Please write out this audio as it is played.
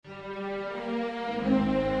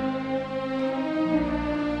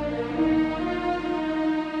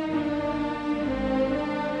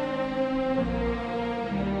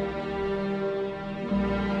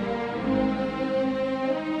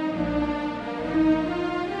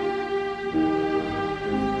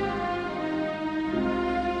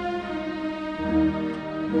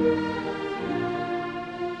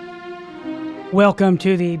Welcome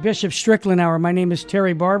to the Bishop Strickland Hour. My name is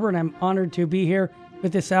Terry Barber, and I'm honored to be here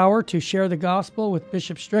with this hour to share the gospel with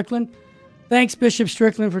Bishop Strickland. Thanks, Bishop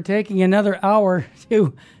Strickland, for taking another hour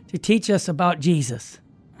to teach us about Jesus.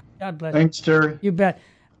 God bless you. Thanks, Terry. You bet.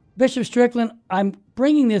 Bishop Strickland, I'm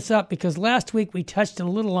bringing this up because last week we touched a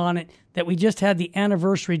little on it, that we just had the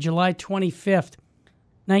anniversary, July 25th,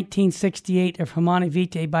 1968, of Humanae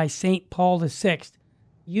Vitae by St. Paul VI.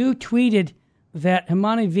 You tweeted that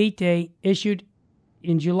Humanae Vitae, issued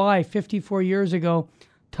in July 54 years ago,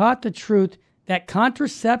 taught the truth that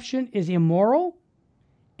contraception is immoral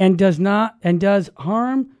and does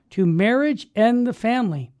harm to marriage and the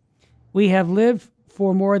family. We have lived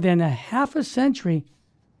for more than a half a century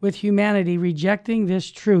with humanity rejecting this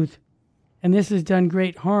truth, and this has done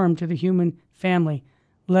great harm to the human family.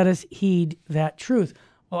 Let us heed that truth.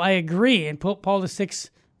 Well, I agree, and Pope Paul VI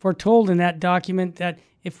foretold in that document that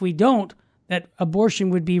if we don't, that abortion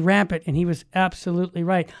would be rampant, and he was absolutely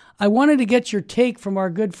right. I wanted to get your take from our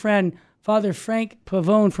good friend, Father Frank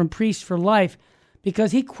Pavone from Priests for Life,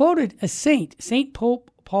 because he quoted a saint, St.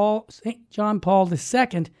 John Paul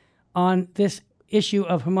II, on this issue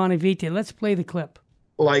of Humanae Vitae. Let's play the clip.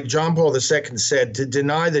 Like John Paul II said, to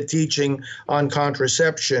deny the teaching on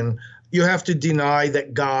contraception, you have to deny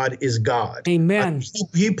that God is God. Amen.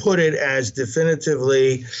 He put it as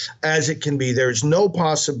definitively as it can be. There's no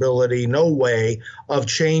possibility, no way of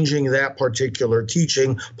changing that particular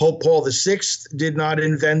teaching. Pope Paul VI did not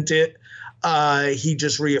invent it. He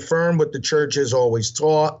just reaffirmed what the church has always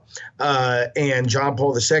taught, and John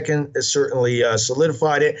Paul II has certainly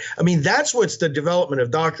solidified it. I mean, that's what's the development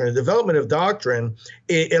of doctrine. The development of doctrine,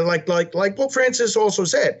 like Pope Francis also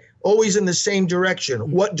said, always in the same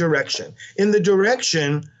direction. What direction? In the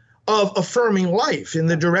direction of affirming life, in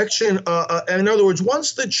the direction, in other words,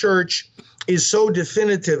 once the church is so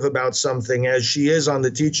definitive about something as she is on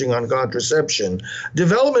the teaching on contraception,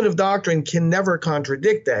 development of doctrine can never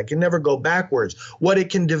contradict that, can never go backwards. What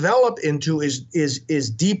it can develop into is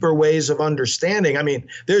deeper ways of understanding. I mean,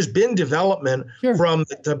 there's been development from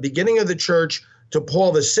the beginning of the church to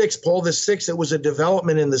Paul VI. Paul VI, it was a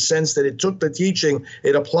development in the sense that it took the teaching,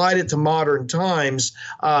 it applied it to modern times.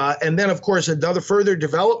 And then, of course, another further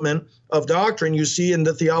development of doctrine you see in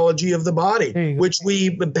the theology of the body, which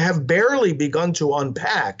we have barely begun to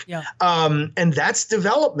unpack. Yeah. And that's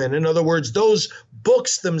development. In other words, those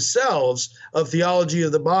books themselves of theology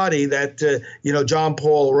of the body that, John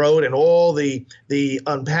Paul wrote, and all the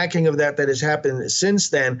unpacking of that has happened since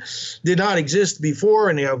then, did not exist before,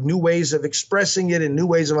 and they have new ways of expressing it and new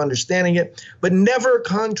ways of understanding it, but never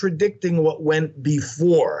contradicting what went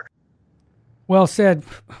before. Well said,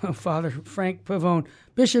 Father Frank Pavone.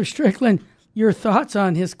 Bishop Strickland, your thoughts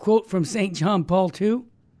on his quote from St. John Paul II?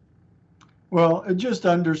 Well, it just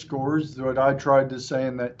underscores what I tried to say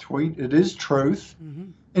in that tweet. It is truth,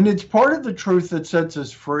 and it's part of the truth that sets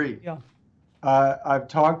us free. Yeah. I've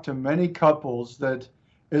talked to many couples that,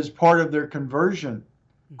 as part of their conversion,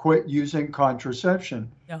 quit using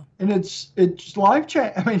contraception. Yeah. And it's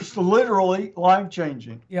life-changing. I mean, it's literally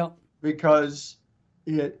life-changing. Yeah. Because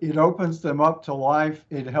it opens them up to life.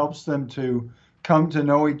 It helps them to come to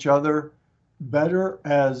know each other better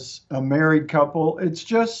as a married couple. It's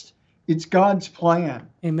God's plan.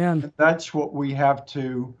 Amen. And that's what we have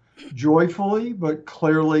to joyfully but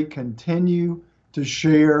clearly continue to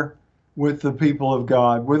share with the people of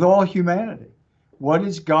God, with all humanity. What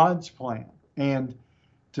is God's plan? And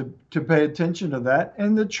to pay attention to that.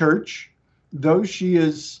 And the church, though she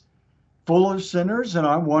is full of sinners, and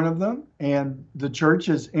I'm one of them, and the church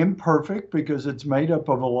is imperfect because it's made up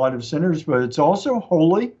of a lot of sinners, but it's also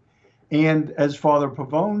holy. And as Father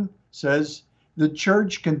Pavone says, the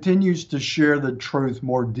church continues to share the truth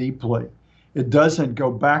more deeply. It doesn't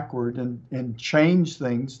go backward and change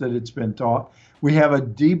things that it's been taught. We have a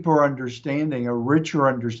deeper understanding, a richer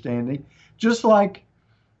understanding. Just like,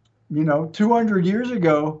 200 years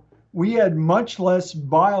ago, we had much less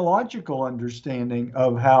biological understanding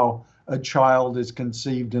of how a child is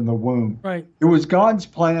conceived in the womb. Right. It was God's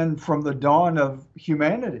plan from the dawn of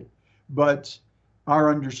humanity, but our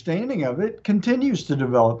understanding of it continues to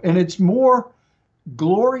develop, and it's more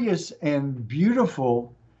glorious and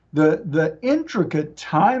beautiful, the intricate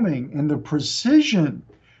timing and the precision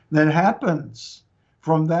that happens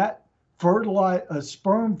from that a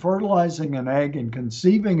sperm fertilizing an egg and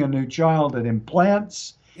conceiving a new child that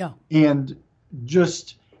implants, and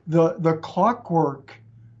just the clockwork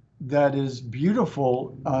that is beautiful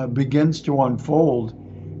begins to unfold.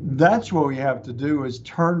 That's what we have to do, is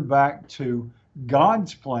turn back to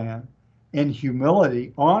God's plan in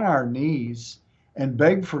humility on our knees and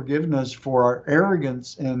beg forgiveness for our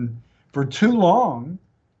arrogance and for too long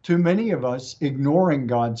too many of us ignoring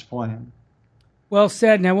God's plan. Well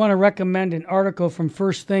said, and I want to recommend an article from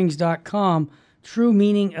firstthings.com, True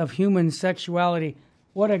Meaning of Human Sexuality.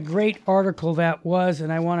 What a great article that was,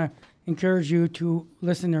 and I want to encourage you to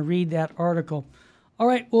listen and read that article. All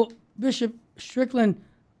right, well, Bishop Strickland,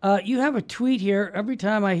 you have a tweet here. Every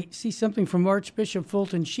time I see something from Archbishop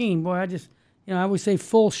Fulton Sheen, boy, I always say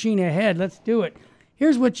full Sheen ahead. Let's do it.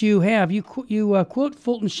 Here's what you have. You quote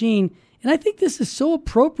Fulton Sheen, and I think this is so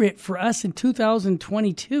appropriate for us in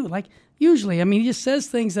 2022. Like usually, I mean, he just says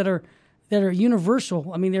things that are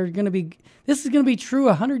universal. I mean, this is going to be true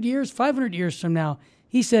 100 years, 500 years from now.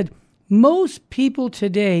 He said, most people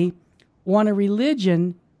today want a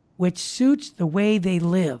religion which suits the way they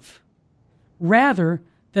live, rather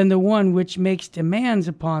than the one which makes demands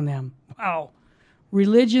upon them. Wow.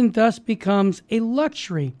 Religion thus becomes a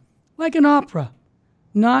luxury, like an opera,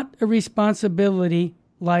 not a responsibility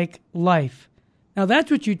like life. Now,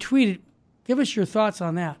 that's what you tweeted. Give us your thoughts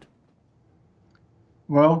on that.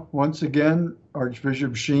 Well, once again,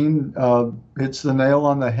 Archbishop Sheen hits the nail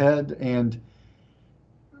on the head, and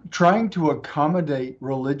trying to accommodate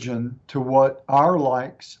religion to what our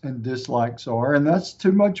likes and dislikes are, and that's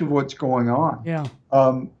too much of what's going on. Yeah.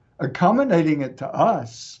 Accommodating it to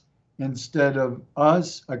us instead of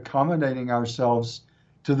us accommodating ourselves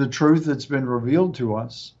to the truth that's been revealed to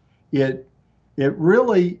us. It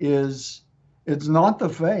really is, it's not the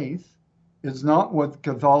faith. It's not what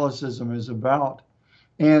Catholicism is about.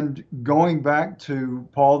 And going back to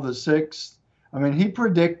Paul VI, I mean, he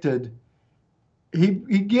predicted, he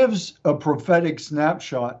gives a prophetic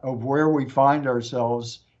snapshot of where we find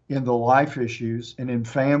ourselves in the life issues and in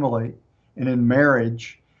family and in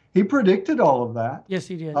marriage. He predicted all of that. Yes,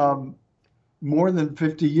 he did. More than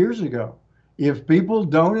 50 years ago. If people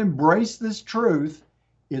don't embrace this truth,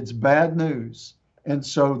 it's bad news. And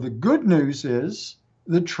so the good news is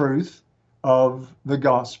the truth of the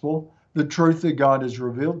gospel, the truth that God has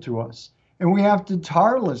revealed to us. And we have to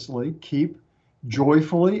tirelessly keep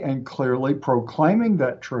joyfully and clearly proclaiming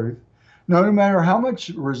that truth, no matter how much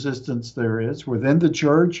resistance there is within the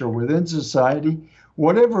church or within society.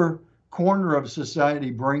 Whatever corner of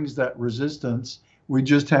society brings that resistance, we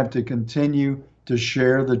just have to continue to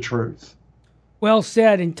share the truth. Well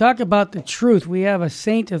said. And talk about the truth. We have a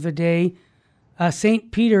saint of the day.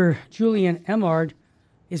 St. Peter Julian Emard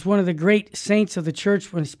is one of the great saints of the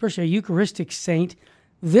church, especially a Eucharistic saint.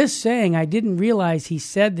 This saying, I didn't realize he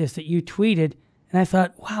said this, that you tweeted, and I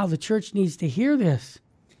thought, wow, the church needs to hear this.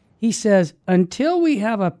 He says, until we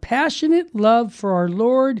have a passionate love for our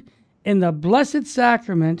Lord in the Blessed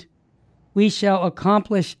Sacrament, we shall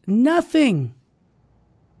accomplish nothing.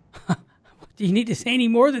 Do you need to say any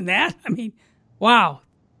more than that? I mean, wow.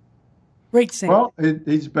 Great saint. Well,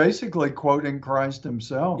 he's basically quoting Christ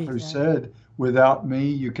himself, who said, without me,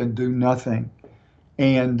 you can do nothing.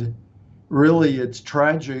 And really, it's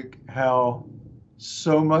tragic how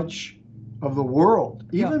so much of the world,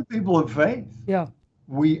 even people of faith,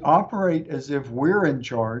 we operate as if we're in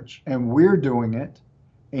charge and we're doing it.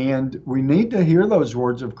 And we need to hear those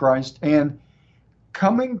words of Christ. And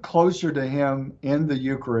coming closer to him in the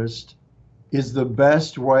Eucharist is the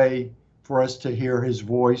best way for us to hear his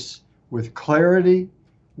voice with clarity,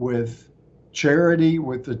 with charity,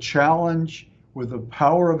 with the challenge, with the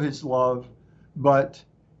power of his love, but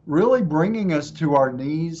really bringing us to our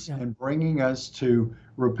knees and bringing us to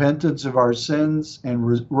repentance of our sins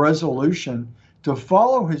and resolution to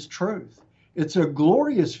follow his truth. It's a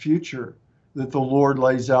glorious future that the Lord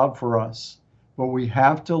lays out for us, but we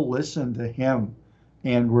have to listen to him.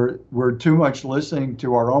 And we're too much listening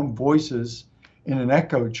to our own voices in an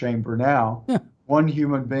echo chamber now, one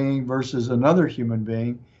human being versus another human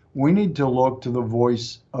being. We need to look to the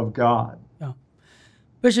voice of God.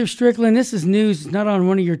 Bishop Strickland, this is news, not on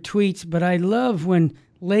one of your tweets, but I love when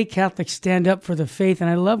lay Catholics stand up for the faith, and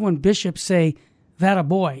I love when bishops say, that a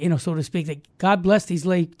boy, so to speak, that God bless these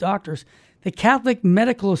lay doctors. The Catholic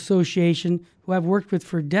Medical Association, who I've worked with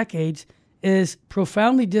for decades, is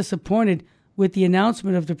profoundly disappointed with the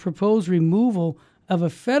announcement of the proposed removal of a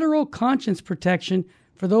federal conscience protection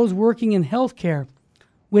for those working in healthcare.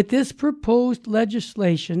 With this proposed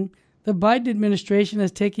legislation, the Biden administration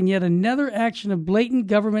has taken yet another action of blatant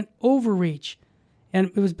government overreach. And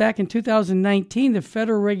it was back in 2019 that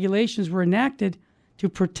federal regulations were enacted to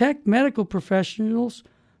protect medical professionals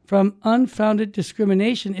from unfounded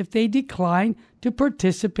discrimination if they decline to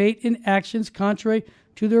participate in actions contrary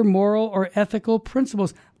to their moral or ethical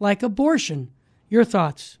principles, like abortion. Your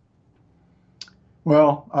thoughts?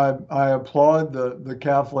 Well, I applaud the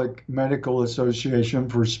Catholic Medical Association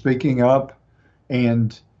for speaking up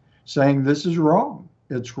and saying this is wrong.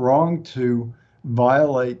 It's wrong to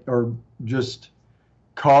violate or just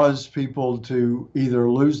cause people to either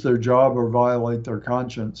lose their job or violate their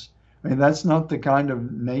conscience. I mean, that's not the kind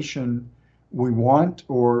of nation we want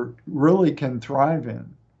or really can thrive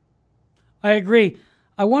in. I agree.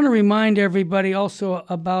 I want to remind everybody also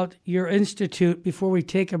about your institute before we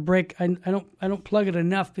take a break. I don't plug it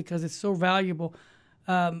enough because it's so valuable.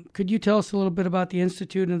 Could you tell us a little bit about the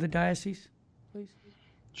institute and the diocese, please?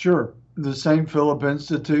 Sure. The St. Philip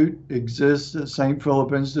Institute exists, the St.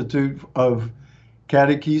 Philip Institute of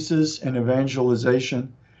Catechesis and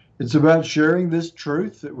Evangelization. It's about sharing this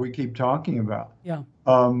truth that we keep talking about. Yeah.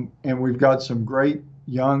 And we've got some great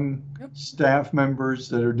young staff members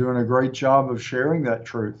that are doing a great job of sharing that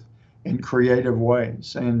truth in creative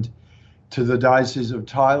ways, and to the Diocese of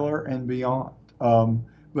Tyler and beyond.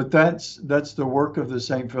 But that's the work of the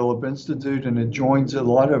St. Philip Institute, and it joins a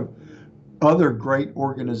lot of other great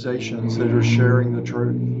organizations that are sharing the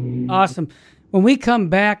truth. Awesome. When we come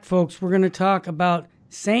back, folks, we're going to talk about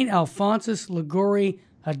St. Alphonsus Liguori,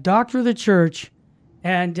 a doctor of the church,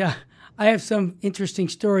 and I have some interesting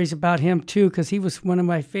stories about him, too, because he was one of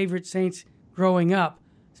my favorite saints growing up,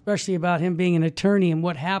 especially about him being an attorney and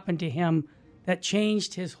what happened to him that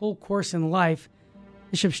changed his whole course in life.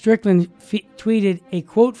 Bishop Strickland tweeted a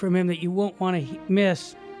quote from him that you won't want to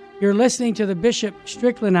miss. You're listening to the Bishop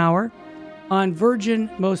Strickland Hour on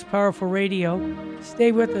Virgin Most Powerful Radio.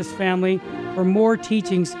 Stay with us, family, for more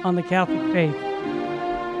teachings on the Catholic faith.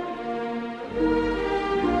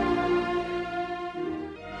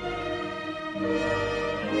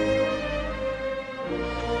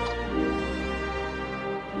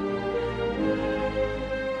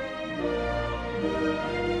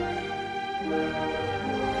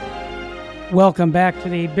 Welcome back to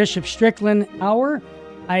the Bishop Strickland Hour.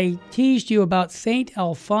 I teased you about St.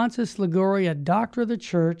 Alphonsus Liguori, a doctor of the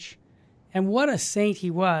church, and what a saint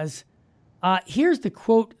he was. Here's the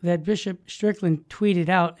quote that Bishop Strickland tweeted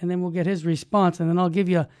out, and then we'll get his response, and then I'll give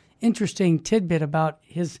you an interesting tidbit about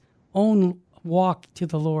his own walk to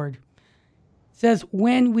the Lord. It says,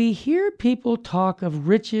 when we hear people talk of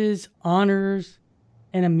riches, honors,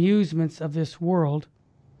 and amusements of this world,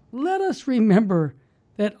 let us remember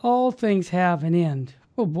that all things have an end.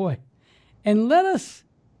 Oh boy. And let us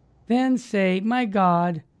then say, my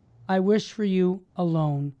God, I wish for you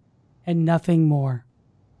alone and nothing more.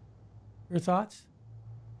 Your thoughts?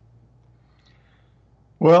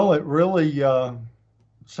 Well, it really,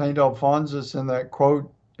 St. Alphonsus in that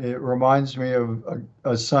quote, it reminds me of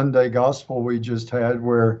a Sunday gospel we just had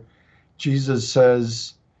where Jesus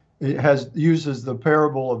says, uses the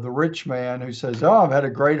parable of the rich man who says, oh, I've had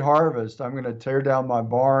a great harvest. I'm going to tear down my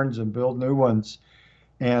barns and build new ones.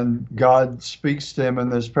 And God speaks to him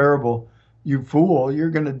in this parable, you fool,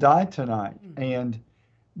 you're going to die tonight. And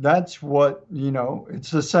that's what,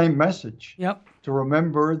 it's the same message. Yep. To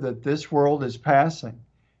remember that this world is passing.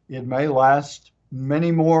 It may last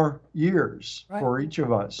many more years for each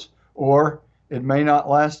of us, or it may not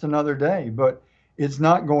last another day, but it's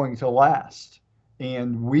not going to last.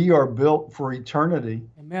 And we are built for eternity.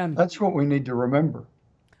 Amen. That's what we need to remember.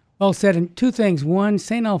 Well said. And two things. One,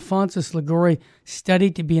 St. Alphonsus Liguori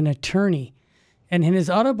studied to be an attorney. And in his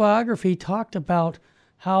autobiography, talked about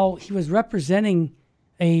how he was representing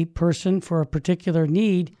a person for a particular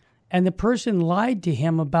need, and the person lied to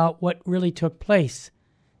him about what really took place.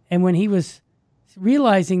 And when he was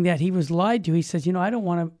realizing that he was lied to, he says, I don't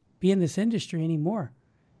want to be in this industry anymore.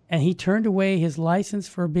 And he turned away his license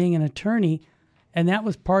for being an attorney, and that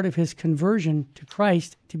was part of his conversion to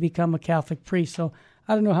Christ to become a Catholic priest. So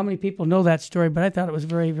I don't know how many people know that story, but I thought it was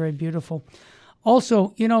very, very beautiful.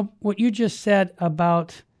 Also, what you just said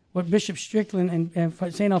about what Bishop Strickland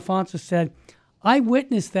and St. Alphonsus said, I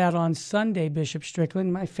witnessed that on Sunday, Bishop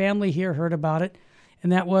Strickland. My family here heard about it,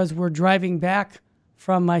 and that was we're driving back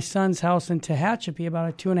from my son's house in Tehachapi, about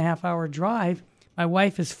a 2.5-hour drive. My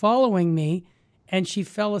wife is following me, and she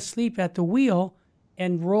fell asleep at the wheel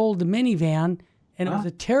and rolled the minivan, and it was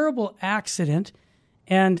a terrible accident.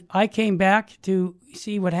 And I came back to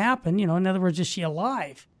see what happened. In other words, is she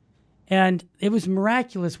alive? And it was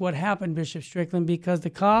miraculous what happened, Bishop Strickland, because the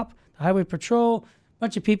cop, the highway patrol, a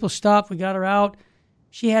bunch of people stopped. We got her out.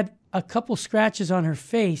 She had a couple scratches on her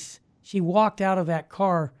face. She walked out of that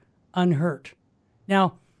car unhurt.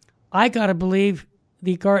 Now, I got to believe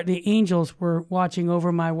the angels were watching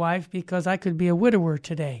over my wife because I could be a widower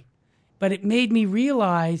today. But it made me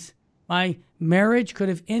realize my marriage could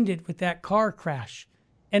have ended with that car crash.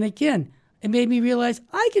 And again, it made me realize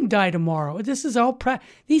I can die tomorrow. This is all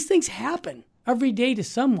these things happen every day to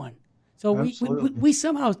someone. So we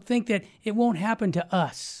somehow think that it won't happen to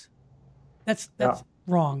us. That's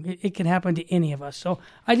wrong. It can happen to any of us. So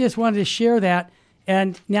I just wanted to share that.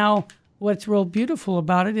 And now what's real beautiful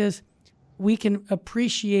about it is we can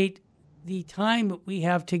appreciate the time that we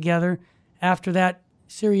have together after that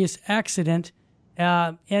serious accident.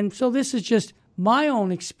 And so this is just my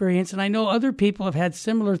own experience, and I know other people have had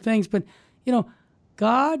similar things, but,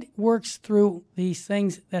 God works through these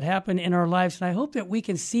things that happen in our lives, and I hope that we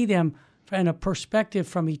can see them in a perspective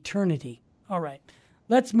from eternity. All right,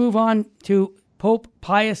 let's move on to Pope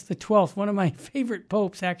Pius XII, one of my favorite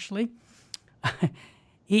popes, actually.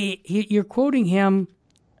 You're quoting him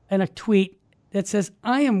in a tweet that says,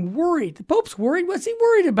 "I am worried." The Pope's worried? What's he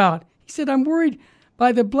worried about? He said, "I'm worried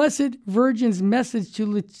by the Blessed Virgin's message to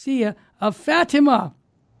Lucia of Fatima.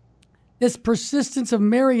 This persistence of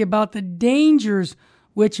Mary about the dangers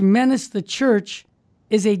which menace the Church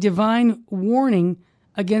is a divine warning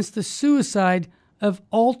against the suicide of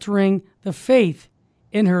altering the faith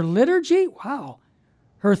in her liturgy, wow,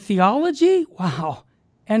 her theology, wow,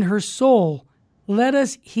 and her soul. Let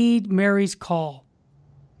us heed Mary's call."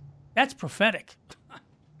 That's prophetic.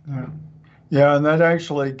 Yeah, and that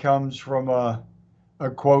actually comes from a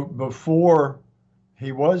quote before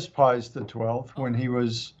he was Pius XII, when he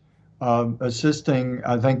was assisting,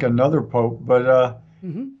 I think, another pope. But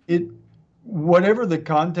whatever the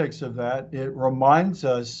context of that, it reminds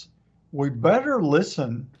us we better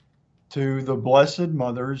listen to the Blessed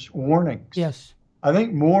Mother's warnings. Yes. I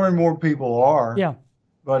think more and more people are. Yeah.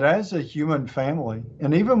 But as a human family,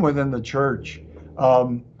 and even within the Church,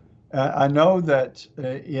 I know that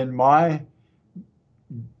in my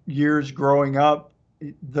years growing up,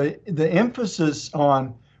 the emphasis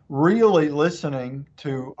on really listening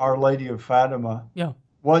to Our Lady of Fatima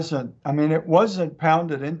it wasn't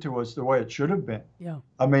pounded into us the way it should have been. Yeah.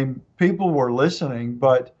 I mean, people were listening,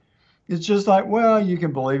 but it's just like, well, you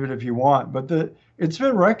can believe it if you want, but it's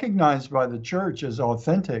been recognized by the Church as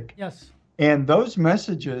authentic. Yes. And those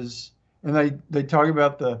messages, and they talk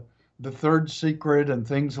about the third secret and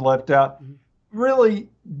things left out. Mm-hmm. Really,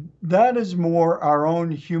 that is more our own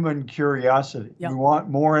human curiosity. Yep. We want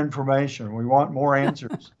more information. We want more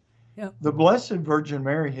answers. Yep. The Blessed Virgin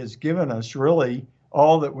Mary has given us really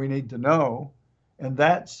all that we need to know, and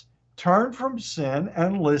that's turn from sin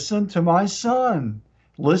and listen to my Son.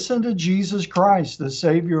 Listen to Jesus Christ, the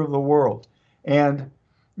Savior of the world. And,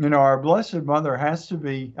 our Blessed Mother has to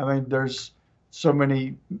be, there's so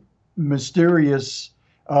many mysterious,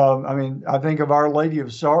 I think of Our Lady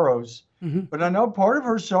of Sorrows, but I know part of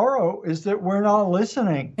her sorrow is that we're not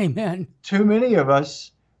listening. Amen. Too many of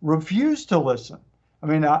us refuse to listen.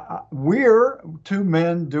 We're two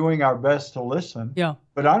men doing our best to listen,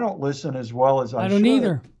 but I don't listen as well as I should. I don't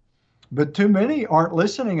either. But too many aren't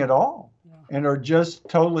listening at all and are just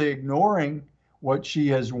totally ignoring what she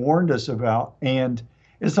has warned us about. And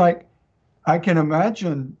it's like, I can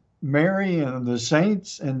imagine Mary and the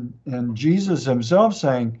saints and Jesus himself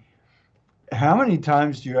saying, how many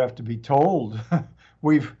times do you have to be told?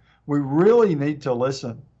 We really need to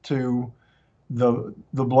listen to the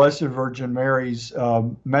Blessed Virgin Mary's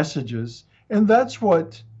messages. And that's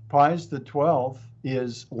what Pius XII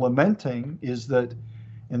is lamenting, is that,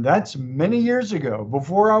 and that's many years ago,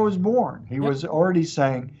 before I was born, he was already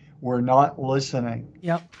saying, we're not listening.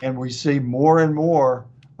 Yep. And we see more and more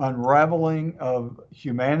unraveling of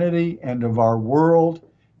humanity and of our world,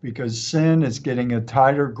 because sin is getting a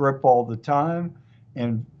tighter grip all the time.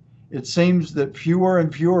 And it seems that fewer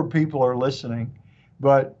and fewer people are listening.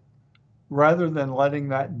 But rather than letting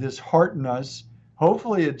that dishearten us,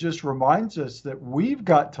 hopefully it just reminds us that we've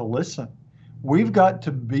got to listen. We've got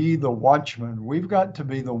to be the watchmen. We've got to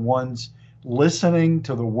be the ones listening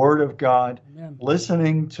to the Word of God, Amen.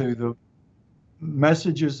 Listening to the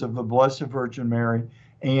messages of the Blessed Virgin Mary,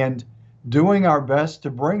 and doing our best to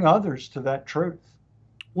bring others to that truth.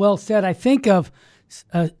 Well said. I think of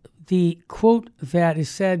the quote that is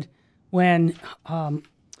said when it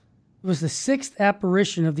was the sixth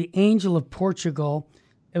apparition of the Angel of Portugal.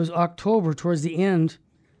 It was October, towards the end,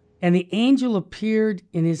 and the angel appeared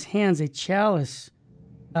in his hands a chalice,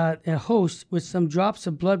 a host, with some drops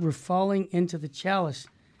of blood were falling into the chalice.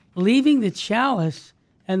 Leaving the chalice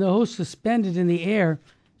and the host suspended in the air,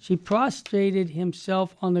 she prostrated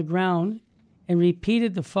himself on the ground and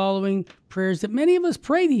repeated the following prayers that many of us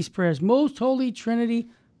pray these prayers. Most Holy Trinity,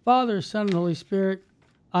 Father, Son, and Holy Spirit,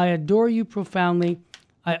 I adore you profoundly.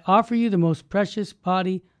 I offer you the most precious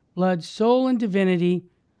body, blood, soul, and divinity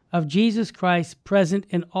of Jesus Christ, present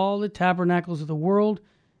in all the tabernacles of the world,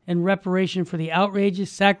 in reparation for the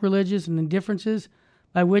outrages, sacrileges, and indifferences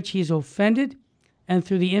by which he is offended, and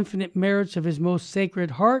through the infinite merits of his most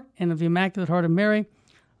sacred heart and of the Immaculate Heart of Mary,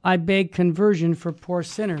 I beg conversion for poor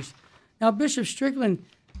sinners. Now, Bishop Strickland,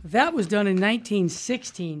 that was done in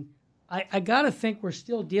 1916. I got to think we're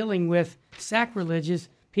still dealing with sacrilegious,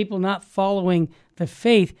 people not following the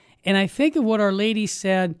faith. And I think of what Our Lady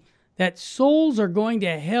said, that souls are going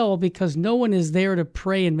to hell because no one is there to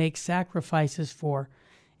pray and make sacrifices for.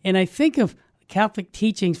 And I think of Catholic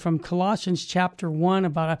teachings from Colossians chapter 1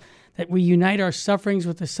 about that we unite our sufferings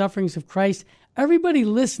with the sufferings of Christ. Everybody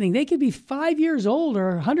listening, they could be 5 years old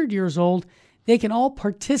or 100 years old. They can all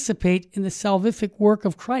participate in the salvific work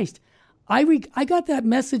of Christ. I got that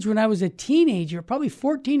message when I was a teenager, probably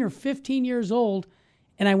 14 or 15 years old,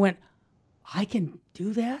 and I went, I can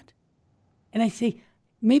do that? And I say,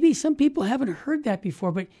 maybe some people haven't heard that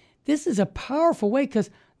before, but this is a powerful way because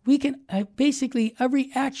we can, basically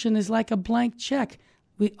every action is like a blank check.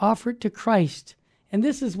 We offer it to Christ. And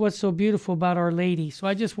this is what's so beautiful about Our Lady. So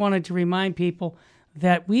I just wanted to remind people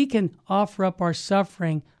that we can offer up our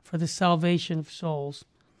suffering for the salvation of souls.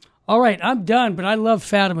 All right, I'm done, but I love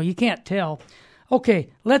Fatima. You can't tell. Okay,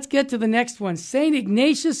 let's get to the next one. St.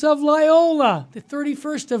 Ignatius of Loyola, the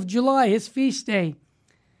 31st of July, his feast day.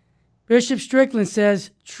 Bishop Strickland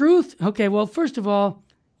says, truth. Okay, well, first of all,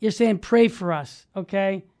 you're saying pray for us,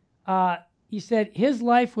 okay? You said his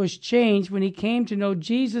life was changed when he came to know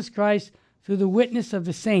Jesus Christ through the witness of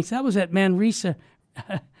the saints. That was at Manresa,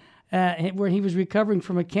 where he was recovering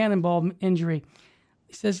from a cannonball injury.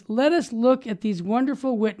 He says, let us look at these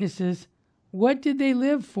wonderful witnesses. What did they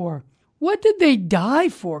live for? What did they die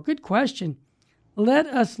for? Good question. Let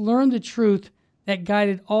us learn the truth that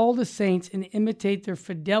guided all the saints and imitate their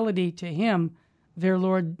fidelity to him, their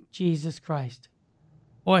Lord Jesus Christ.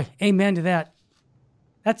 Boy, amen to that.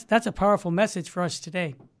 That's a powerful message for us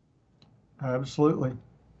today. Absolutely.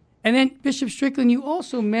 And then, Bishop Strickland, you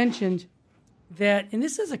also mentioned that, and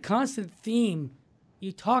this is a constant theme,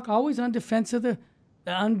 you talk always on defense of the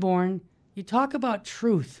unborn. You talk about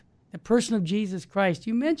truth, the person of Jesus Christ.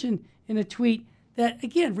 You mentioned in a tweet that,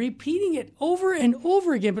 again, repeating it over and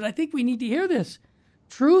over again, but I think we need to hear this.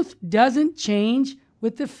 Truth doesn't change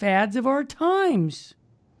with the fads of our times.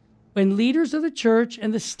 When leaders of the church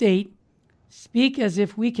and the state speak as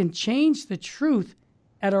if we can change the truth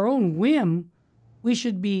at our own whim, we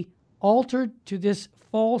should be altered to this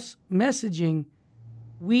false messaging.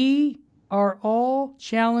 We are all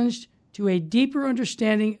challenged to a deeper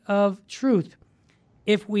understanding of truth.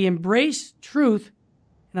 If we embrace truth,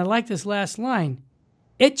 and I like this last line,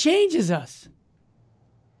 it changes us.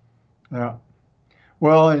 Yeah.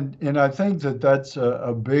 Well, and I think that that's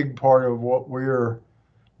a big part of what we're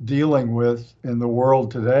dealing with in the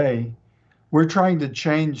world today. We're trying to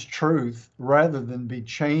change truth rather than be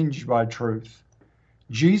changed by truth.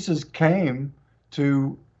 Jesus came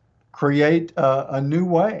to create a new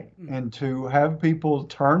way and to have people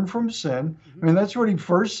turn from sin. I mean, that's what he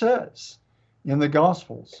first says in the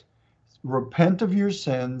Gospels. Repent of your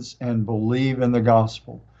sins and believe in the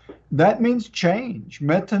gospel. That means change,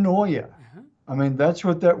 metanoia. I mean, that's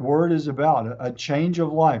what that word is about, a change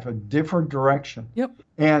of life, a different direction. Yep.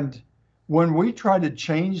 And when we try to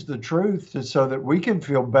change the truth so that we can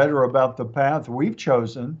feel better about the path we've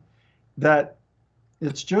chosen, that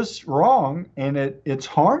it's just wrong and it's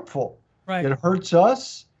harmful. Right. It hurts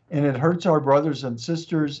us and it hurts our brothers and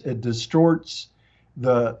sisters. It distorts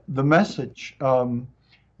the message.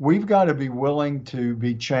 We've got to be willing to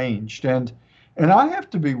be changed. And I have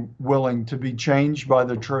to be willing to be changed by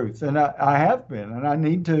the truth. And I have been, and I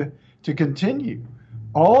need to continue.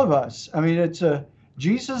 All of us. I mean,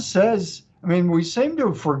 Jesus says, I mean, we seem to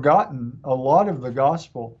have forgotten a lot of the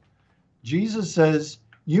gospel. Jesus says,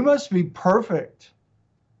 you must be perfect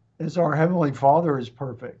as our Heavenly Father is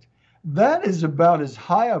perfect. That is about as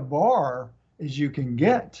high a bar as you can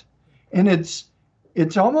get. And it's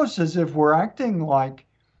almost as if we're acting like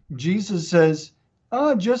Jesus says,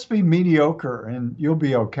 oh, just be mediocre and you'll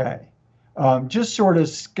be okay. Just sort of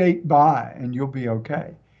skate by and you'll be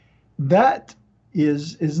okay. That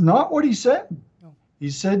is not what he said. No.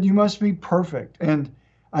 He said you must be perfect. And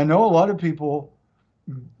I know a lot of people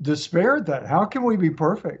despair at that. How can we be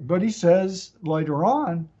perfect? But he says later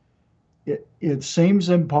on, it seems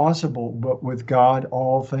impossible, but with God,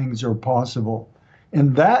 all things are possible.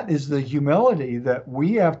 And that is the humility that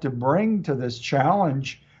we have to bring to this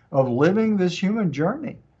challenge of living this human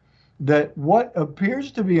journey. That what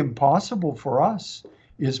appears to be impossible for us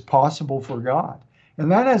is possible for God.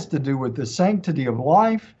 And that has to do with the sanctity of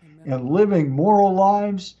life and living moral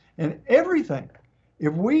lives and everything.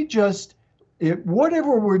 If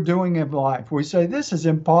whatever we're doing in life, we say, this is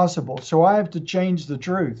impossible, so I have to change the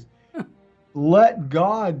truth. Let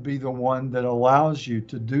God be the one that allows you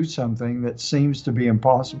to do something that seems to be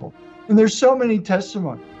impossible. And there's so many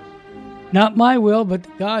testimonies. Not my will,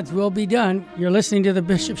 but God's will be done. You're listening to the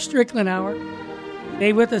Bishop Strickland Hour.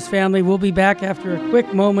 Stay with us, family. We'll be back after a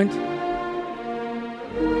quick moment.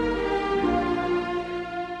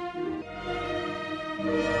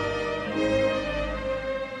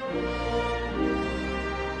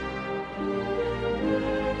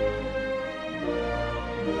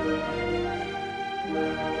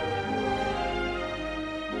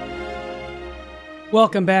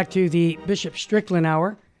 Welcome back to the Bishop Strickland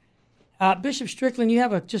Hour. Bishop Strickland, you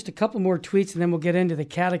have just a couple more tweets, and then we'll get into the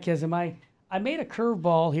catechism. I made a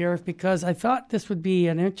curveball here because I thought this would be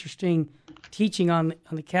an interesting teaching on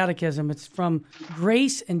the catechism. It's from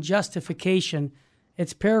Grace and Justification.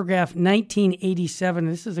 It's paragraph 1987.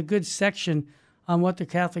 This is a good section on what the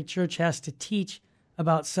Catholic Church has to teach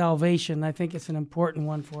about salvation. I think it's an important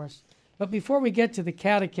one for us. But before we get to the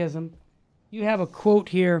catechism, you have a quote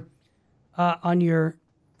here on your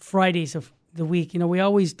Fridays of the week. You know, we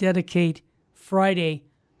always dedicate Friday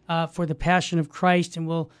for the Passion of Christ, and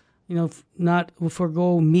we'll, not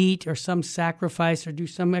forego meat or some sacrifice or do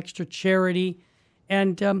some extra charity.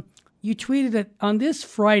 And you tweeted that on this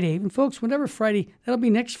Friday, and folks, whenever Friday, that'll be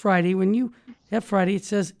next Friday, when you have Friday, it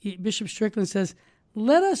says, Bishop Strickland says,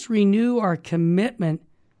 let us renew our commitment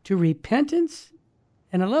to repentance,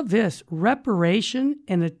 and I love this, reparation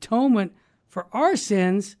and atonement for our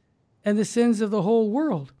sins and the sins of the whole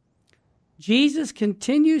world. Jesus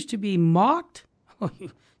continues to be mocked,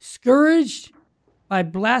 scourged by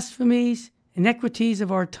blasphemies, iniquities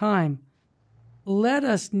of our time. Let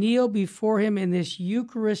us kneel before him in this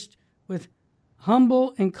Eucharist with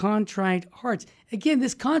humble and contrite hearts. Again,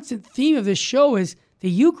 this constant theme of this show is the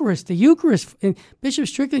Eucharist, the Eucharist. And Bishop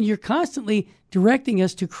Strickland, you're constantly directing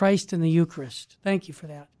us to Christ and the Eucharist. Thank you for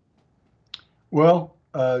that. Well,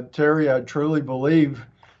 Terry, I truly believe,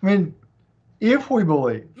 if we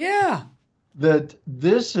believe that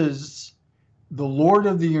this is the Lord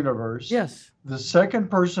of the universe, yes, the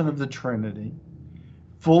second person of the Trinity,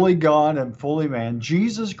 fully God and fully man,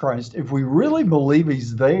 Jesus Christ, if we really believe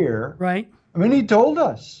he's there, right? He told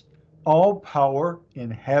us, all power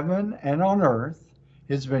in heaven and on earth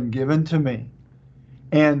has been given to me.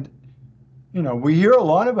 And, we hear a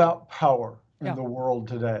lot about power in the world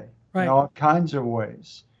today, right, in all kinds of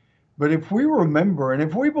ways. But if we remember and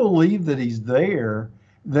if we believe that he's there,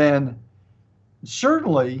 then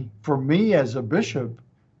certainly for me as a bishop,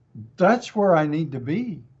 that's where I need to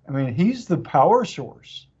be. He's the power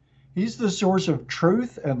source. He's the source of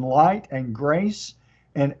truth and light and grace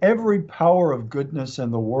and every power of goodness in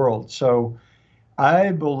the world. So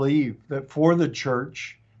I believe that for the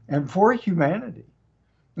church and for humanity,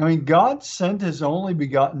 God sent his only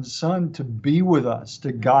begotten Son to be with us,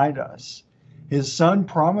 to guide us. His Son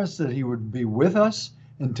promised that he would be with us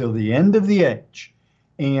until the end of the age.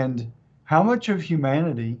 And how much of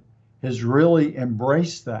humanity has really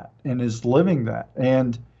embraced that and is living that?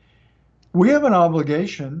 And we have an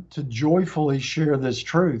obligation to joyfully share this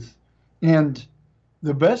truth. And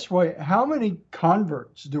the best way, how many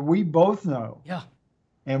converts do we both know? Yeah.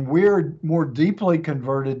 And we're more deeply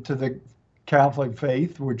converted to the Catholic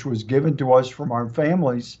faith, which was given to us from our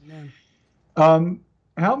families.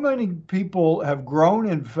 How many people have grown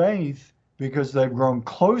in faith because they've grown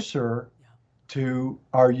closer to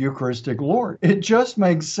our Eucharistic Lord? It just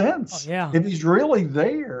makes sense. If he's really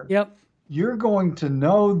there, you're going to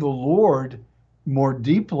know the Lord more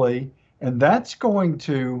deeply, and that's going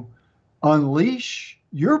to unleash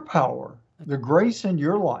your power, the grace in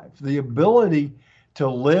your life, the ability to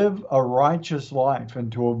live a righteous life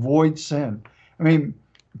and to avoid sin.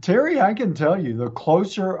 Terry, I can tell you, the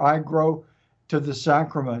closer I grow to the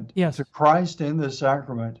sacrament, to Christ in the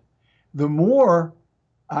sacrament, the more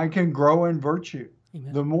I can grow in virtue.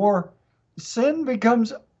 Amen. The more sin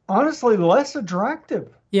becomes honestly less attractive.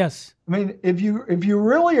 Yes. If you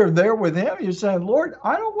really are there with him, you're saying, Lord,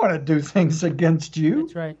 I don't want to do things against you.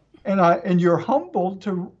 That's right. And you're humbled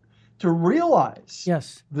to realize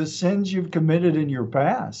the sins you've committed in your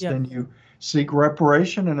past, and you seek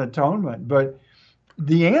reparation and atonement. But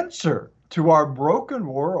the answer to our broken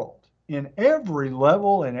world in every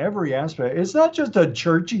level and every aspect, it's not just a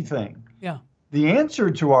churchy thing. Yeah. The answer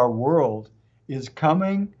to our world is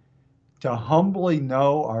coming to humbly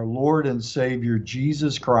know our Lord and Savior,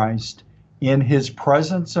 Jesus Christ, in his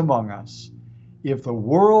presence among us. If the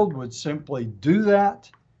world would simply do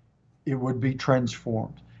that, it would be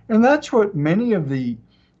transformed. And that's what many of the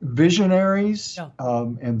visionaries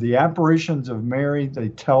and the apparitions of Mary, they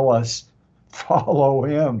tell us, follow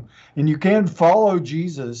him. And you can't follow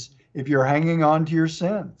Jesus if you're hanging on to your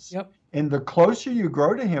sins. Yep. And the closer you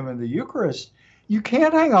grow to him in the Eucharist, you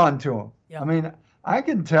can't hang on to him. Yep. I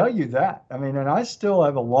can tell you that. I mean, and I still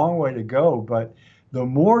have a long way to go, but the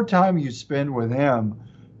more time you spend with him,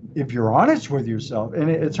 if you're honest with yourself, and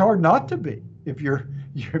it's hard not to be if you're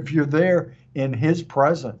there in his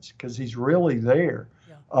presence because he's really there.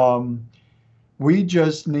 Yeah. We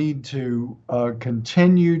just need to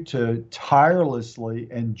continue to tirelessly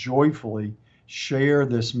and joyfully share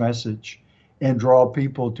this message and draw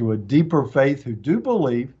people to a deeper faith who do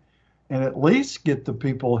believe, and at least get the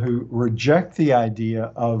people who reject the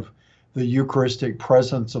idea of the Eucharistic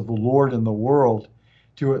presence of the Lord in the world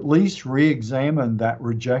to at least re-examine that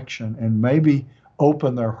rejection and maybe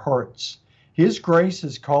open their hearts. His grace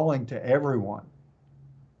is calling to everyone.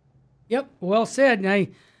 Yep, well said.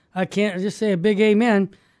 And I can't just say a big amen.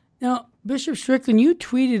 Now, Bishop Strickland, you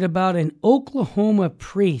tweeted about an Oklahoma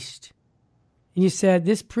priest. And you said,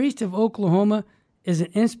 this priest of Oklahoma is an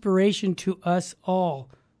inspiration to us all.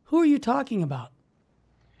 Who are you talking about?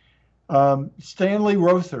 Stanley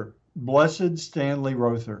Rother, Blessed Stanley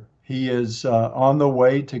Rother. He is on the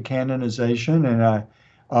way to canonization, and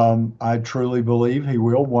I truly believe he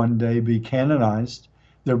will one day be canonized.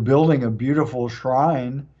 They're building a beautiful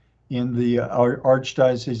shrine in the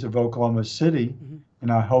Archdiocese of Oklahoma City,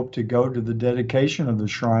 and I hope to go to the dedication of the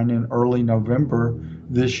shrine in early November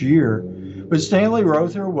this year. But Stanley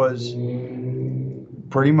Rother was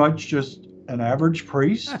pretty much just an average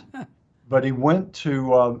priest, but he went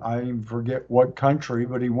to, I forget what country,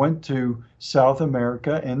 but he went to South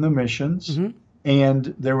America in the missions,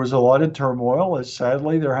 and there was a lot of turmoil, as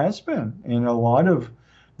sadly there has been in a lot of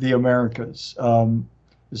the Americas,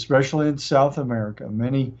 especially in South America.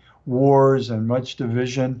 Many wars and much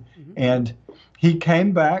division. And he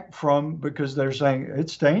came back because they're saying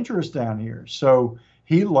it's dangerous down here. So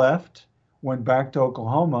he left, went back to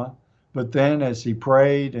Oklahoma. But then as he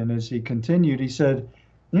prayed and as he continued, he said,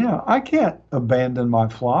 I can't abandon my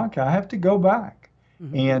flock. I have to go back.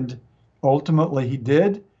 And ultimately he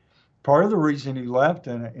did. Part of the reason he left,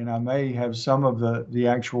 and I may have some of the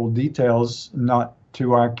actual details not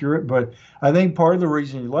too accurate, but I think part of the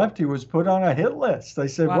reason he left, he was put on a hit list. They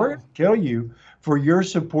said, we're going to kill you for your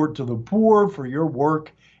support to the poor, for your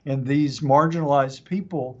work in these marginalized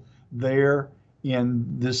people there in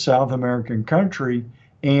this South American country.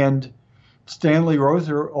 And Stanley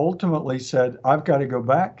Rother ultimately said, I've got to go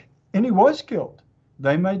back. And he was killed.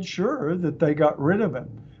 They made sure that they got rid of him.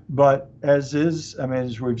 But as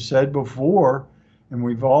we've said before, and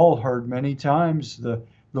we've all heard many times, the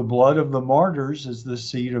blood of the martyrs is the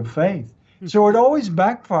seed of faith. So it always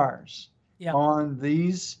backfires on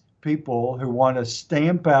these people who want to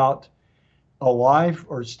stamp out a life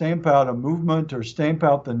or stamp out a movement or stamp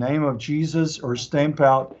out the name of Jesus or stamp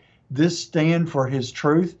out this stand for his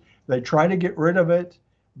truth. They try to get rid of it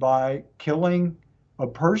by killing a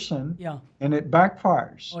person, and it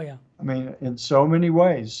backfires. I mean, in so many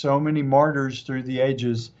ways, so many martyrs through the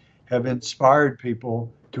ages have inspired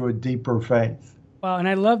people to a deeper faith. Wow, and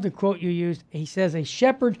I love the quote you used. He says, a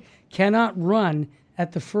shepherd cannot run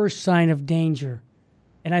at the first sign of danger.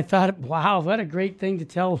 And I thought, wow, what a great thing to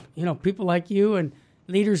tell, people like you and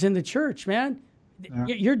leaders in the church, man. Yeah.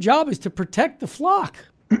 Your job is to protect the flock.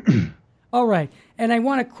 All right. And I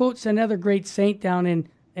want to quote another great saint down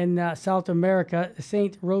in South America,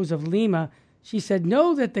 Saint Rose of Lima. She said,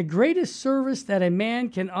 know that the greatest service that a man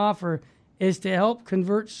can offer is to help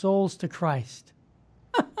convert souls to Christ.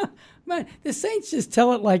 Man, the saints just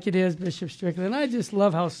tell it like it is, Bishop Strickland. I just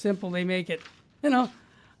love how simple they make it.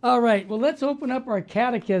 All right, well, let's open up our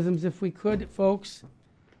catechisms if we could, folks.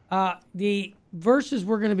 The verses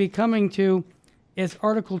we're going to be coming to is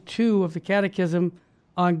Article 2 of the Catechism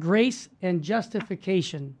on grace and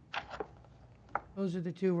justification. Those are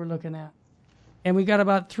the two we're looking at. And we got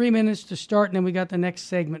about 3 minutes to start, and then we got the next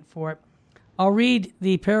segment for it. I'll read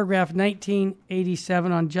the paragraph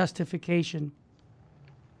 1987 on justification.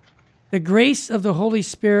 The grace of the Holy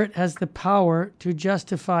Spirit has the power to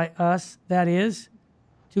justify us, that is,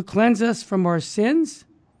 to cleanse us from our sins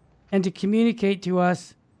and to communicate to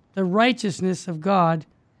us the righteousness of God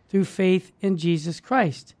through faith in Jesus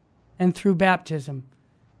Christ and through baptism.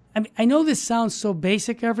 I know this sounds so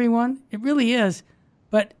basic, everyone. It really is.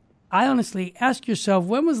 But I honestly ask yourself,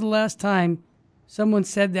 when was the last time someone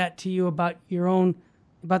said that to you about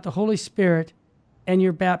about the Holy Spirit and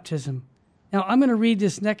your baptism? Now, I'm going to read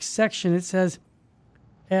this next section. It says,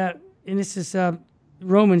 and this is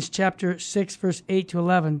Romans chapter 6, verse 8 to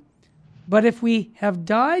 11. But if we have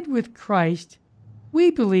died with Christ,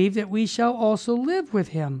 we believe that we shall also live with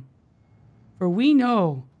him. For we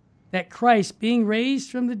know that Christ, being raised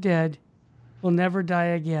from the dead, will never die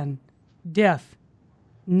again. Death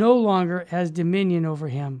no longer has dominion over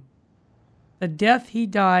him. The death he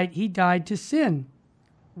died to sin,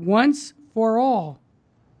 once for all.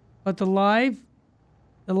 But the life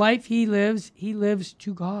he lives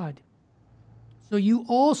to God. So you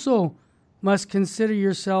also must consider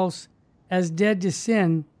yourselves as dead to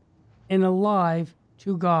sin and alive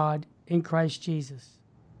to God in Christ Jesus.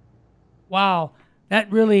 Wow,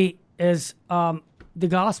 that really is the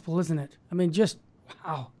gospel, isn't it? I mean, just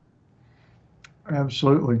wow.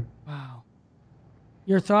 Absolutely. Wow.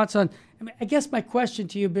 Your thoughts on, I guess my question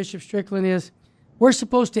to you, Bishop Strickland, is we're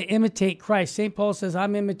supposed to imitate Christ. St. Paul says,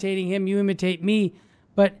 I'm imitating him, you imitate me.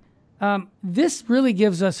 But this really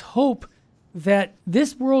gives us hope that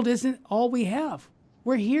this world isn't all we have.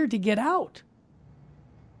 We're here to get out.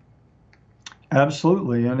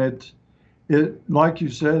 Absolutely. And it, like you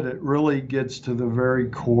said, it really gets to the very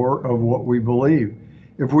core of what we believe.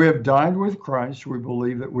 If we have died with Christ, we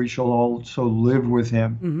believe that we shall also live with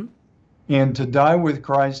him. Mm-hmm. And to die with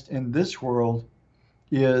Christ in this world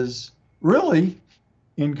is really,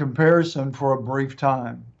 in comparison, for a brief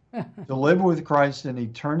time. To live with Christ in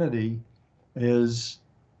eternity is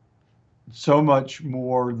so much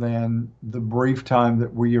more than the brief time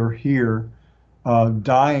that we are here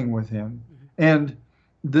dying with him. Mm-hmm. And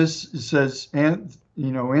this says, and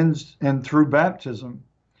through baptism.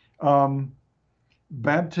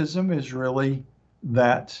 Baptism is really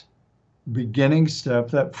that beginning step,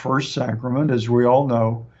 that first sacrament, as we all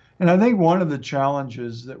know. And I think one of the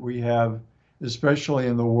challenges that we have, especially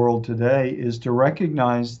in the world today, is to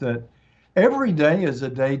recognize that every day is a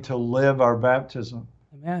day to live our baptism.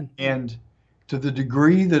 Amen. And to the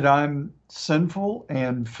degree that I'm sinful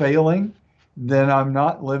and failing, then I'm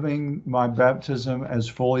not living my baptism as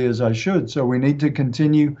fully as I should. So we need to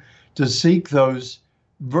continue to seek those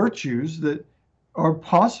virtues that are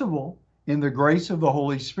possible in the grace of the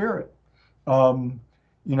Holy Spirit. The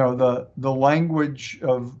language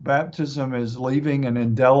of baptism is leaving an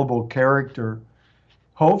indelible character,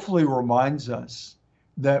 hopefully reminds us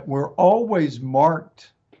that we're always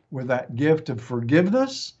marked with that gift of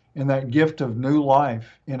forgiveness and that gift of new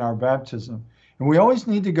life in our baptism. And we always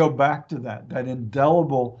need to go back to that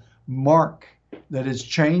indelible mark that has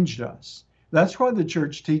changed us. That's why the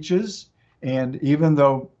church teaches, and even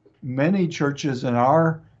though many churches in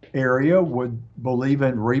our area would believe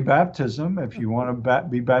in rebaptism, if you want to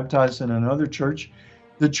be baptized in another church,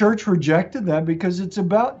 the church rejected that because it's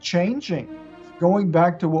about changing, going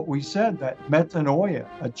back to what we said, that metanoia,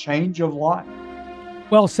 a change of life.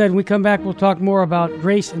 Well said. When we come back, we'll talk more about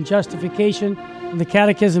grace and justification and the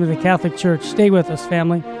Catechism of the Catholic Church. Stay with us,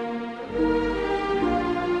 family.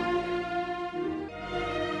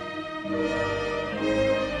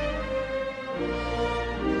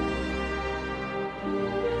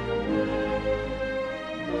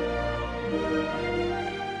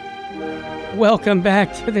 Welcome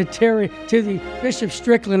back to the Bishop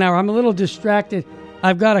Strickland Hour. I'm a little distracted.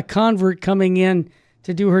 I've got a convert coming in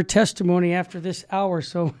to do her testimony after this hour,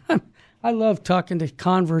 so I love talking to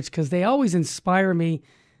converts because they always inspire me.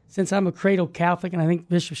 Since I'm a cradle Catholic, and I think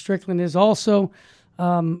Bishop Strickland is also,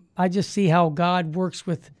 I just see how God works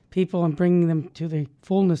with people and bringing them to the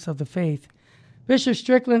fullness of the faith. Bishop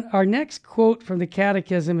Strickland, our next quote from the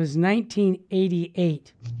Catechism is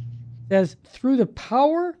 1988. It says, "Through the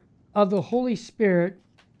power of the Holy Spirit,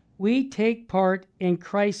 we take part in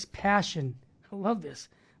Christ's passion." I love this.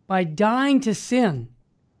 "By dying to sin,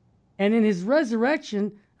 and in his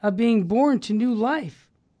resurrection of being born to new life.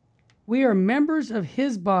 We are members of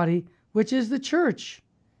his body, which is the church,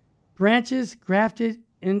 branches grafted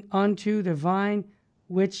onto the vine,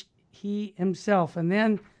 which he himself." And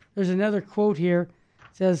then there's another quote here.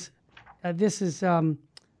 It says, this is from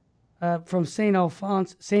St.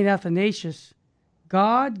 Athanasius,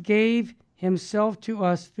 "God gave himself to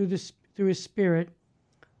us through his Spirit.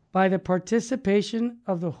 By the participation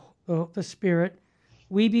of the Spirit,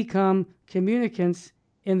 we become communicants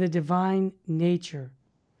in the divine nature.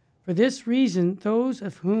 For this reason, those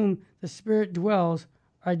of whom the Spirit dwells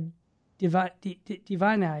are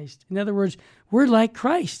divinized." In other words, we're like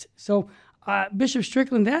Christ. So, Bishop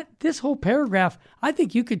Strickland, this whole paragraph, I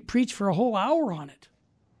think you could preach for a whole hour on it.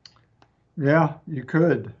 Yeah, you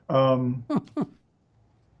could. And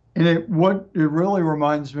what it really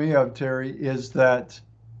reminds me of, Terry, is that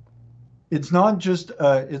it's not just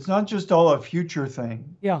all a future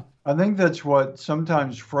thing. Yeah. I think that's what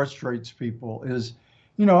sometimes frustrates people is,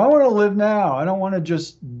 I want to live now. I don't want to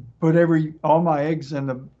just put all my eggs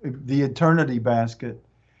in the eternity basket.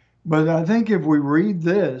 But I think if we read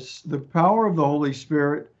this, the power of the Holy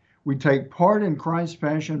Spirit, we take part in Christ's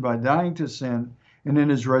passion by dying to sin, and in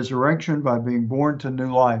his resurrection by being born to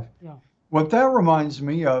new life. Yeah. What that reminds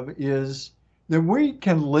me of is that we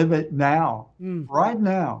can live it now, right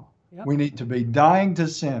now. Yep. We need to be dying to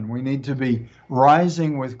sin. We need to be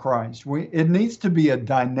rising with Christ. It needs to be a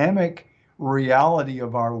dynamic reality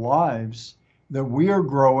of our lives that we are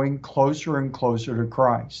growing closer and closer to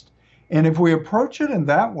Christ. And if we approach it in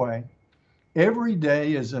that way, every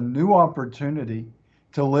day is a new opportunity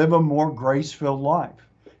to live a more grace-filled life,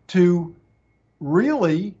 to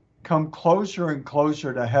really come closer and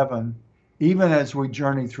closer to heaven, even as we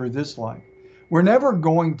journey through this life. We're never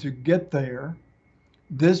going to get there.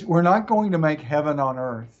 We're not going to make heaven on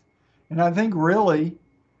earth. And I think really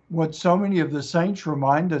what so many of the saints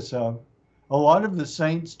remind us of, a lot of the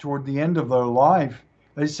saints toward the end of their life,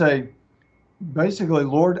 they say, basically,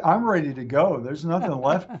 Lord, I'm ready to go. There's nothing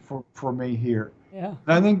left for me here. Yeah.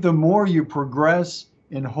 And I think the more you progress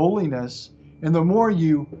in holiness and the more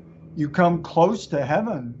you come close to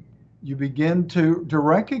heaven, you begin to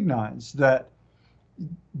recognize that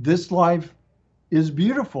this life is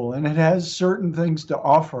beautiful and it has certain things to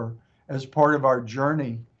offer as part of our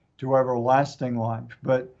journey to everlasting life.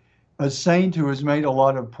 But a saint who has made a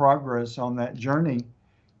lot of progress on that journey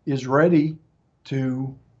is ready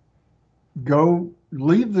to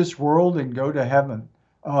leave this world and go to heaven.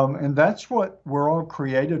 And that's what we're all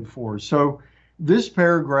created for. So this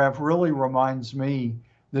paragraph really reminds me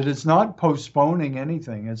that it's not postponing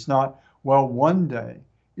anything. It's not, well, one day.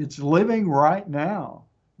 It's living right now,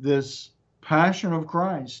 this passion of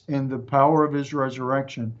Christ and the power of his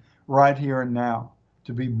resurrection right here and now,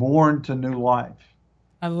 to be born to new life.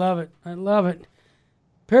 I love it. I love it.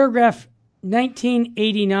 Paragraph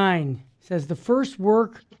 1989 says the first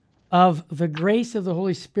work of the grace of the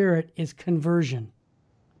Holy Spirit is conversion,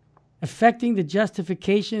 affecting the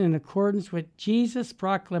justification in accordance with Jesus'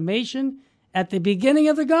 proclamation at the beginning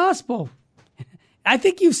of the gospel. I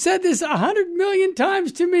think you've said this 100 million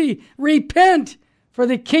times to me. Repent, for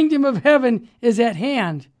the kingdom of heaven is at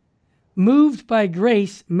hand. Moved by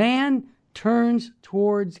grace, man turns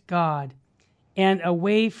towards God and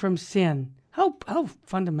away from sin. How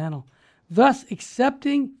fundamental. Thus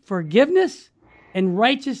accepting forgiveness and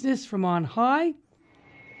righteousness from on high.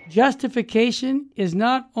 Justification is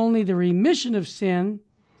not only the remission of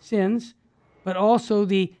sins, but also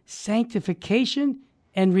the sanctification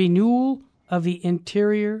and renewal of the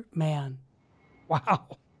interior man.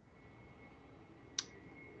 Wow.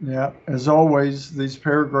 Yeah, as always, these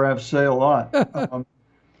paragraphs say a lot.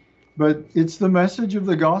 But it's the message of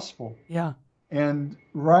the gospel. Yeah. And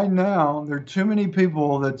right now, there are too many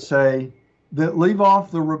people that leave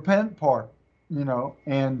off the repent part,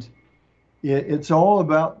 and it's all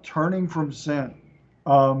about turning from sin.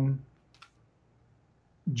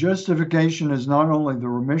 Justification is not only the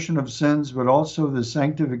remission of sins, but also the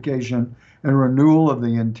sanctification and renewal of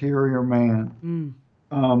the interior man.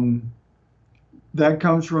 That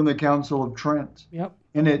comes from the Council of Trent. Yep.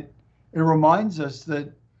 And it reminds us that,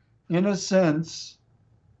 in a sense,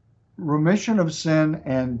 remission of sin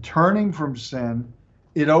and turning from sin,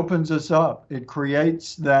 it opens us up. It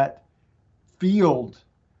creates that field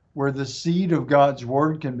where the seed of God's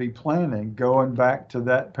word can be planted, going back to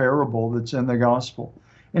that parable that's in the gospel.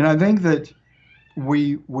 And I think that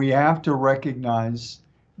we have to recognize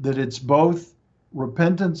that it's both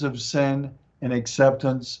repentance of sin and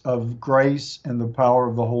acceptance of grace and the power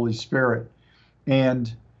of the Holy Spirit.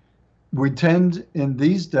 And we tend in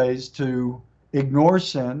these days to ignore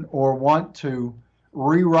sin or want to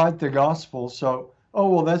rewrite the gospel. So,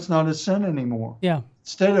 that's not a sin anymore. Yeah.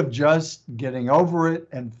 Instead of just getting over it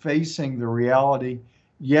and facing the reality,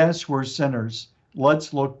 yes, we're sinners.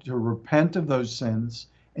 Let's look to repent of those sins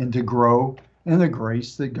and to grow in the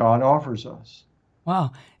grace that God offers us.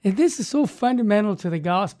 Wow. And this is so fundamental to the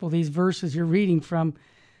gospel, these verses you're reading from.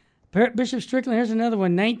 Bishop Strickland, here's another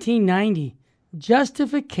one, 1990.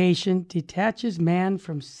 Justification detaches man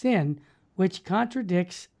from sin, which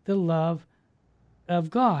contradicts the love of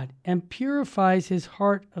God and purifies his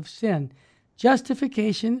heart of sin.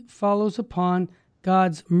 Justification follows upon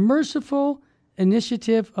God's merciful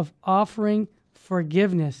initiative of offering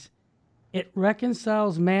forgiveness. It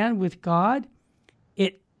reconciles man with God.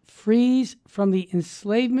 It frees from the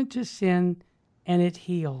enslavement to sin, and it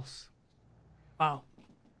heals. Wow.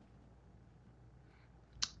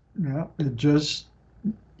 Yeah,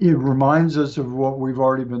 it reminds us of what we've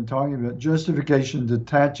already been talking about. Justification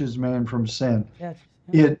detaches man from sin. Yes.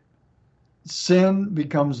 Yeah. Sin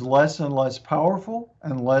becomes less and less powerful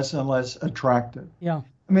and less attractive. Yeah.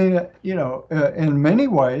 I mean, in many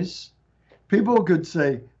ways, people could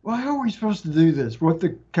say, well, how are we supposed to do this? What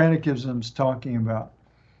the Catechism's talking about.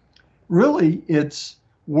 Really, it's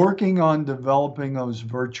working on developing those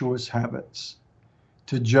virtuous habits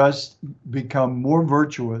to just become more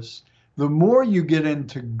virtuous. The more you get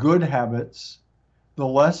into good habits, the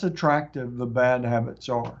less attractive the bad habits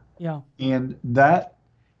are. Yeah. And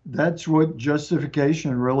that's what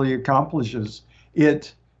justification really accomplishes.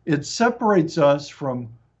 It separates us from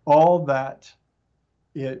all that,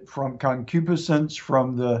 from concupiscence,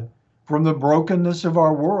 from the brokenness of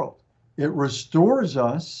our world. It restores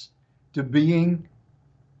us to being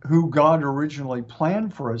who God originally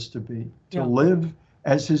planned for us to be, to live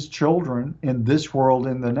as his children in this world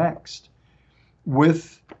and the next.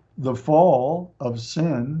 With the fall of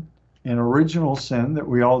sin and original sin that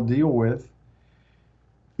we all deal with,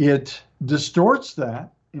 it distorts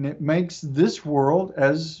that, and it makes this world,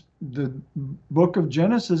 as the book of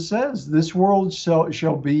Genesis says, this world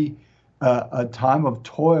shall be a time of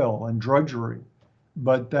toil and drudgery.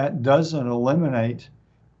 But that doesn't eliminate,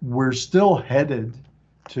 we're still headed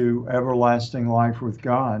to everlasting life with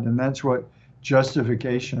God. And that's what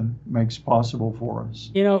justification makes possible for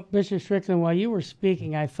us. You know, Bishop Strickland, while you were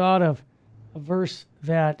speaking, I thought of a verse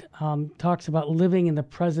that talks about living in the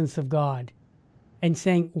presence of God and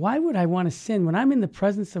saying, why would I want to sin when I'm in the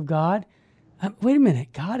presence of God? Wait a minute,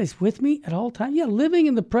 God is with me at all times? Yeah, living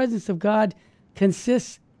in the presence of God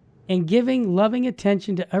consists in giving loving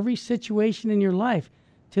attention to every situation in your life,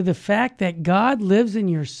 to the fact that God lives in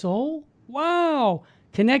your soul. Wow!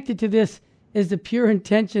 Connected to this is the pure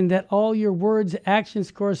intention that all your words,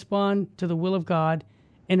 actions correspond to the will of God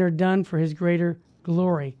and are done for his greater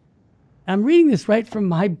glory. I'm reading this right from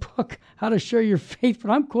my book, How to Show Your Faith,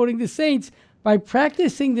 but I'm quoting the saints. By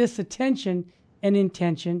practicing this attention and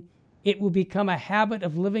intention, it will become a habit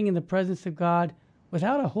of living in the presence of God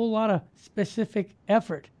without a whole lot of specific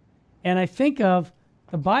effort. And I think of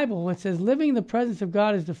the Bible, it says, living in the presence of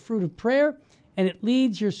God is the fruit of prayer, and it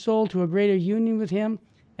leads your soul to a greater union with him.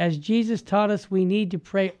 As Jesus taught us, we need to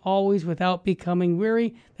pray always without becoming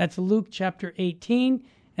weary. That's Luke chapter 18.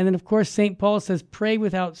 And then, of course, St. Paul says, pray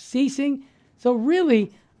without ceasing. So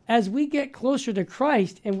really, as we get closer to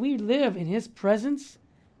Christ and we live in his presence,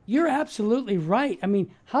 you're absolutely right. I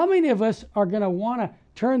mean, how many of us are going to want to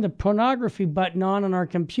turn the pornography button on our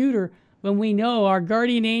computer when we know our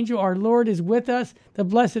guardian angel, our Lord, is with us, the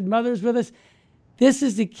Blessed Mother is with us? This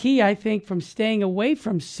is the key, I think, from staying away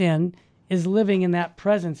from sin, is living in that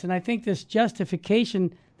presence. And I think this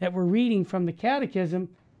justification that we're reading from the Catechism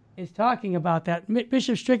is talking about that.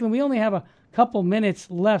 Bishop Strickland, we only have a couple minutes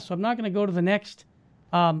left, so I'm not going to go to the next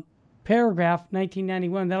paragraph,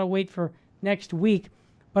 1991. That'll wait for next week.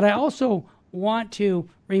 But I also want to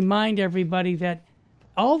remind everybody that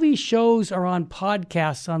all these shows are on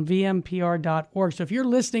podcasts on vmpr.org. So if you're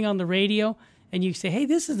listening on the radio and you say, hey,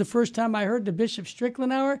 this is the first time I heard the Bishop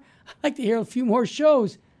Strickland Hour, I'd like to hear a few more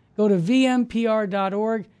shows. Go to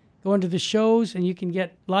vmpr.org, go into the shows, and you can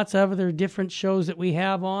get lots of other different shows that we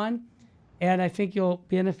have on. And I think you'll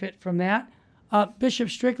benefit from that. Bishop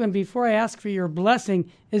Strickland, before I ask for your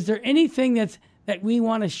blessing, is there anything that we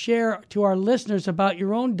want to share to our listeners about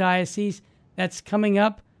your own diocese that's coming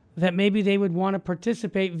up that maybe they would want to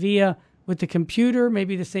participate via with the computer,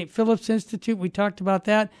 maybe the St. Philip's Institute? We talked about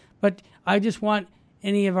that. But I just want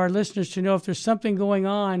any of our listeners to know if there's something going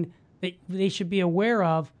on that they should be aware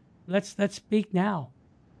of. Let's speak now.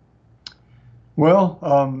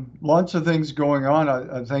 Well, lots of things going on.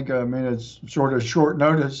 I think, it's sort of short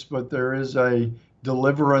notice, but there is a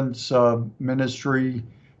deliverance ministry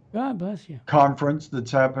God bless you. conference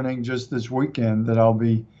that's happening just this weekend that I'll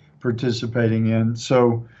be participating in.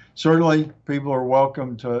 So certainly people are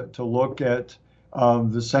welcome to look at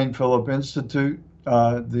the St. Philip Institute,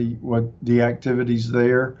 the activities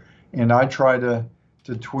there. And I try to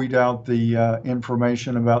tweet out the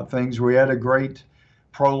information about things. We had a great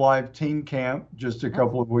pro-life teen camp just a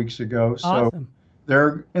couple of weeks ago. Awesome. So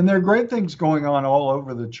there are great things going on all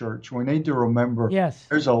over the church. We need to remember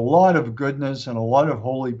there's a lot of goodness and a lot of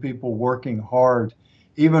holy people working hard,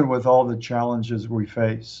 even with all the challenges we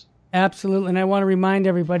face. Absolutely. And I want to remind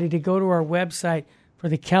everybody to go to our website for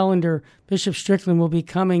the calendar. Bishop Strickland will be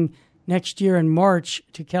coming next year in March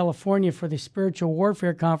to California for the Spiritual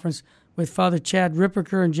Warfare Conference with Father Chad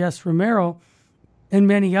Ripperker and Jess Romero and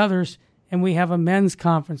many others. And we have a men's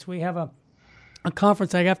conference. We have a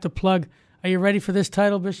conference I have to plug. Are you ready for this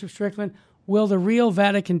title, Bishop Strickland? Will the real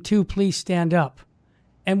Vatican II please stand up?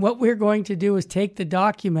 And what we're going to do is take the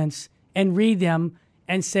documents and read them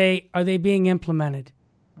and say, are they being implemented?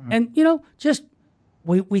 And,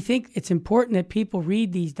 we think it's important that people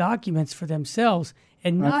read these documents for themselves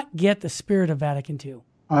and not get the spirit of Vatican II.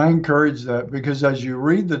 I encourage that, because as you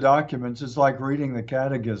read the documents, it's like reading the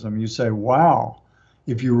catechism. You say, wow,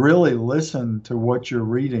 if you really listen to what you're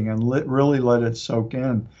reading and really let it soak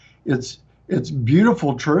in, it's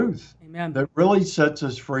beautiful truth. Amen. that really sets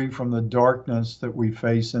us free from the darkness that we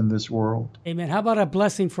face in this world. Amen. How about a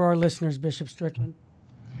blessing for our listeners, Bishop Strickland?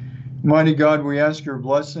 Mighty God, we ask your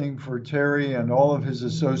blessing for Terry and all of his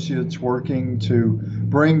associates working to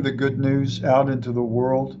bring the good news out into the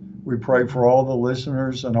world. We pray for all the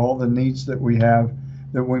listeners and all the needs that we have,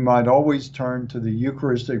 that we might always turn to the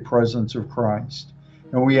Eucharistic presence of Christ.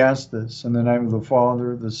 And we ask this in the name of the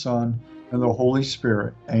Father, the Son, and the Holy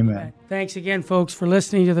Spirit. Amen. Thanks again, folks, for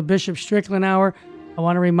listening to the Bishop Strickland Hour. I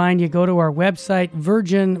want to remind you, go to our website,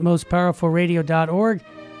 virginmostpowerfulradio.org.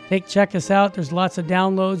 Check us out. There's lots of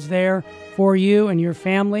downloads there for you and your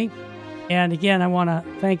family. And again, I want to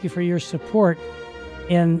thank you for your support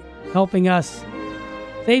in helping us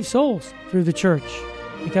save souls through the church.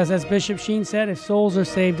 Because as Bishop Sheen said, if souls are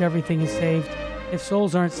saved, everything is saved. If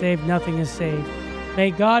souls aren't saved, nothing is saved.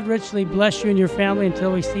 May God richly bless you and your family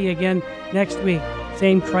until we see you again next week,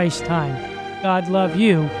 same Christ time. God love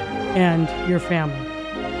you and your family.